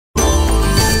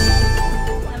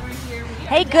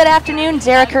Hey, good afternoon.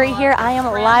 Dara Curry here. I am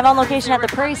live on location at the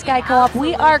Prairie Sky Co-op.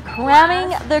 We are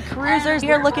cramming the cruisers.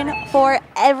 We are looking for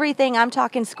everything. I'm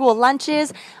talking school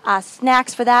lunches,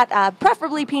 snacks for that,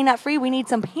 preferably peanut-free. We need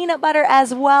some peanut butter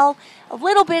as well, a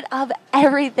little bit of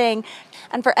everything.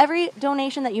 And for every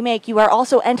donation that you make, you are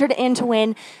also entered in to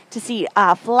win to see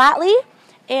Flatley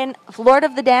in Lord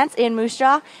of the Dance in Moose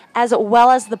Jaw, as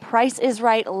well as The Price is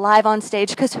Right live on stage,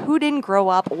 because who didn't grow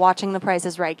up watching The Price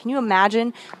is Right? Can you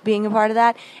imagine being a part of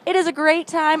that? It is a great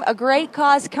time, a great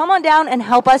cause. Come on down and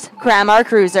help us cram our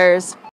cruisers.